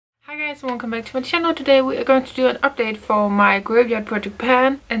Hi guys, and welcome back to my channel. Today we are going to do an update for my graveyard project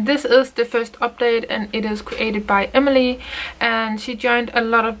pan, and this is the first update and it is created by Emily, and she joined a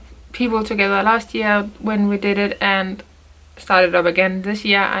lot of people together last year when we did it and started up again this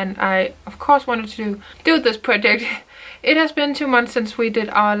year, and I of course wanted to do this project. It has been 2 months since we did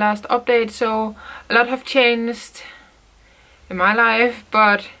our last update, so a lot have changed in my life,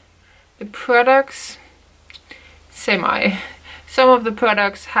 but the products semi. Some of the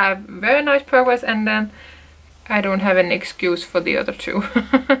products have very nice progress, and then I don't have an excuse for the other two.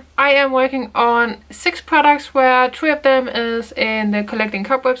 I am working on 6 products, where 3 of them is in the collecting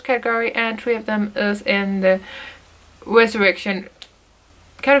cobwebs category and 3 of them is in the Ressurection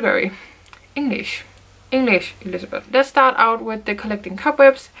category. English, Elizabeth. Let's start out with the collecting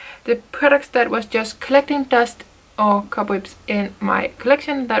cobwebs. The products that was just collecting dust or cobwebs in my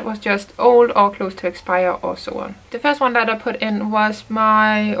collection that was just old or close to expire or so on. The first one that I put in was is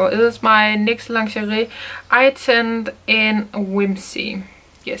my NYX Lingerie eye tint in Wimsy.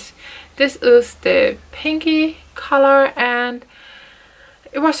 Yes, this is the pinky color, and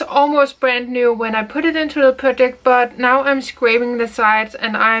it was almost brand new when I put it into the project, but now I'm scraping the sides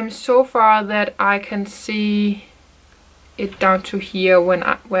and I'm so far that I can see it down to here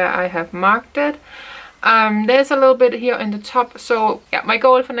where I have marked it. There's a little bit here in the top, so yeah, my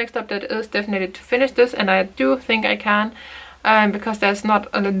goal for next update is definitely to finish this, and I do think I can, because there's not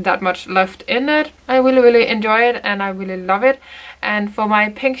that much left in it. I really enjoy it and I really love it, and for my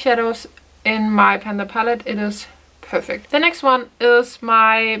pink shadows in my Panda palette it is perfect. The next one is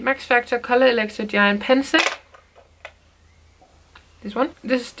my MaxFactor Color Elixir Giant Pencil. This one.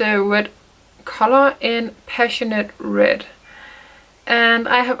 This is the red color in Passionate Red, and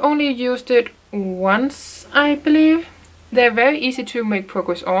I have only used it once, I believe. They're very easy to make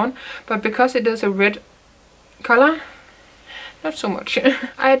progress on, but because it is a red color, not so much.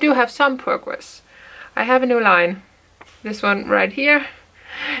 I do have some progress. I have a new line, this one right here.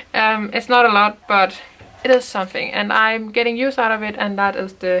 It's not a lot, but it is something, and I'm getting use out of it, and that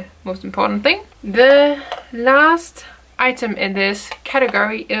is the most important thing. The last item in this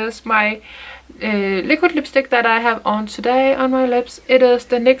category is my liquid lipstick that I have on today on my lips. It is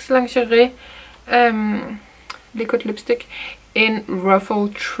the NYX Lingerie liquid lipstick in Ruffle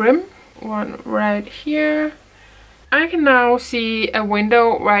trim. One right here. I can now see a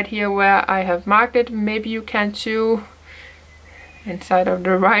window right here where I have marked it. Maybe you can too, inside of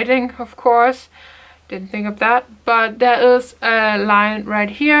the writing, of course. Didn't think of that, but there is a line right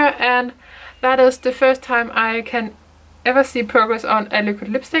here, and that is the first time I can ever see progress on a liquid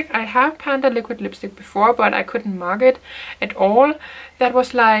lipstick. I have panned a liquid lipstick before, but I couldn't mark it at all. That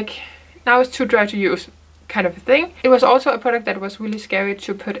was like, now it's too dry to use kind of a thing. It was also a product that was really scary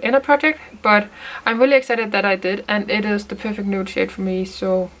to put in a project, but I'm really excited that I did, and it is the perfect nude shade for me.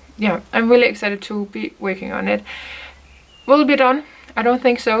 So yeah, I'm really excited to be working on it. Will it be done? I don't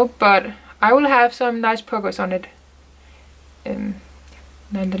think so, but I will have some nice progress on it.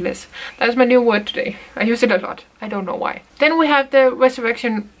 Nonetheless, that's my new word today. I use it a lot. I don't know why. Then we have the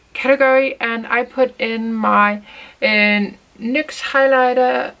Ressurection category, and I put in my NYX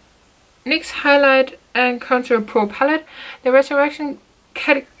Highlight and Contour Pro palette. The Ressurection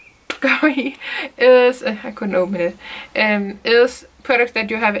category is I couldn't open it. Is products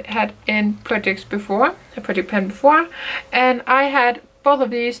that you have had in projects before, a project pan before, and I had both of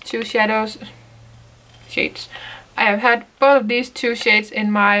these two shades. I have had both of these 2 shades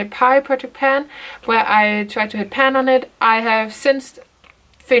in my Pie project pan, where I tried to hit pan on it. I have since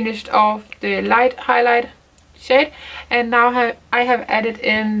finished off the light highlight shade, and now I have added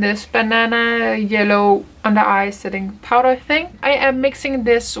in this banana yellow under eye setting powder thing. I am mixing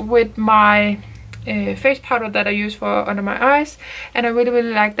this with my face powder that I use for under my eyes, and I really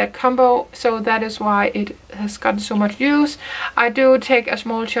like that combo, so that is why it has gotten so much use. I do take a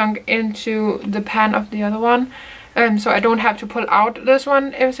small chunk into the pan of the other one, so I don't have to pull out this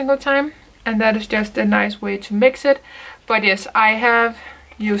one every single time, and that is just a nice way to mix it. But yes, I have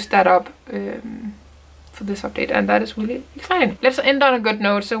used that up for this update, and that is really exciting. Let's end on a good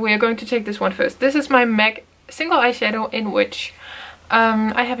note, so we are going to take this one first. This is my MAC single eyeshadow in Wedge.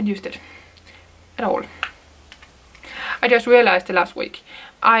 I haven't used it at all. I just realized the last week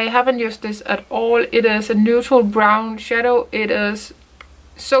I haven't used this at all. It is a neutral brown shadow. It is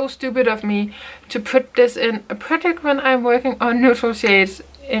so stupid of me to put this in a project when I'm working on neutral shades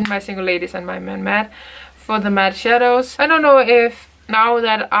in my Single Ladies and my Man Matte for the matte shadows. I don't know if now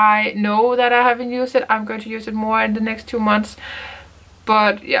that I know that I haven't used it, I'm going to use it more in the next 2 months,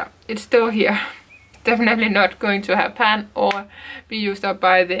 but yeah, it's still here. Definitely not going to have pan or be used up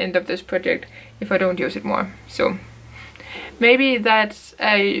by the end of this project if I don't use it more. So maybe that's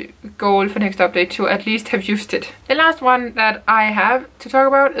a goal for next update, to at least have used it. The last one that I have to talk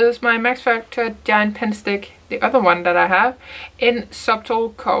about is my MaxFactor giant pen stick, the other one that I have, in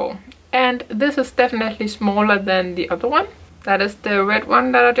Subtle Coral. And this is definitely smaller than the other one. That is the red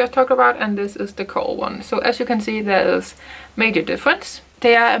one that I just talked about, and this is the coral one. So as you can see, there is major difference.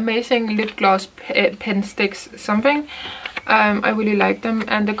 They are amazing lip gloss pen sticks something. I really like them,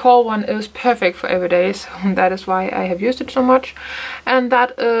 and the coral one is perfect for every day, so that is why I have used it so much. And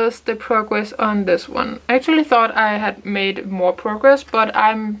that is the progress on this one. I actually thought I had made more progress, but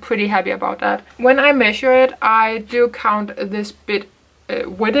I'm pretty happy about that. When I measure it, I do count this bit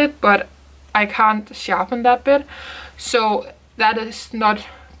with it, but I can't sharpen that bit, so that is not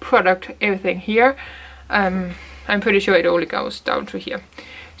product everything here. I'm pretty sure it only goes down to here.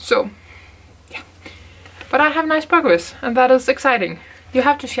 So yeah, but I have nice progress, and that is exciting. You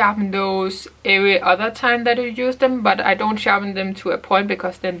have to sharpen those every other time that you use them, but I don't sharpen them to a point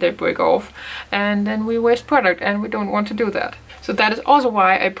because then they break off and then we waste product, and we don't want to do that. So that is also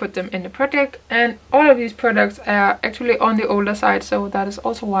why I put them in the project, and all of these products are actually on the older side, so that is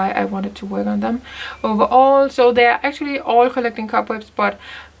also why I wanted to work on them overall. So they are actually all collecting cobwebs,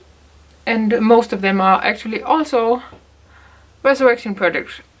 and most of them are actually also Ressurection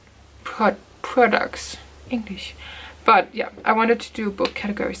products, English. But yeah, I wanted to do both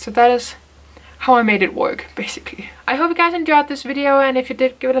categories, so that is how I made it work, basically. I hope you guys enjoyed this video, and if you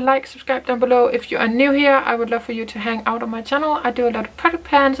did, give it a like, subscribe down below. If you are new here, I would love for you to hang out on my channel. I do a lot of product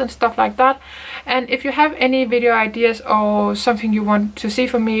pans and stuff like that, and if you have any video ideas or something you want to see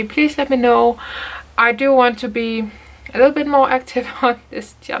from me, please let me know. I do want to be a little bit more active on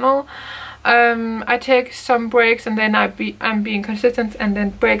this channel. I take some breaks, and then I'm being consistent, and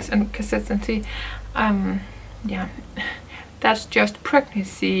then breaks and consistency. Yeah, that's just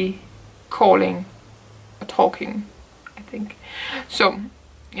pregnancy calling or talking, I think. So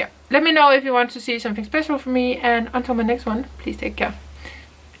yeah, let me know if you want to see something special from me, and until my next one, please take care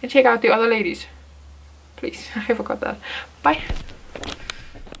and check out the other ladies, please. I forgot that. Bye.